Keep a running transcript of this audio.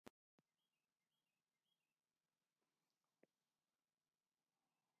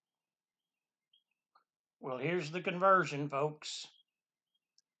Well, here's the conversion, folks.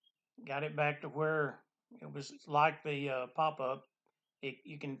 Got it back to where it was like the pop-up.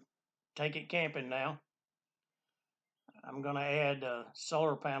 You can take it camping now. I'm going to add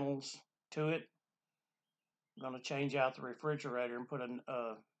solar panels to it. I'm going to change out the refrigerator and put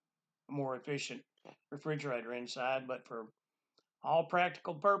a more efficient refrigerator inside. But for all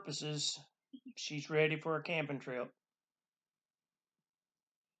practical purposes, she's ready for a camping trip.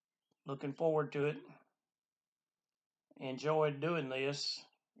 Looking forward to it. Enjoyed doing this.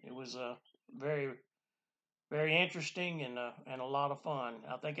 It was very, very interesting and a lot of fun.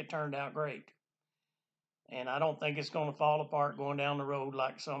 I think it turned out great. And I don't think it's going to fall apart going down the road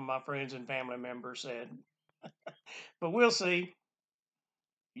like some of my friends and family members said. But we'll see.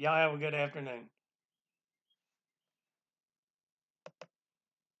 Y'all have a good afternoon.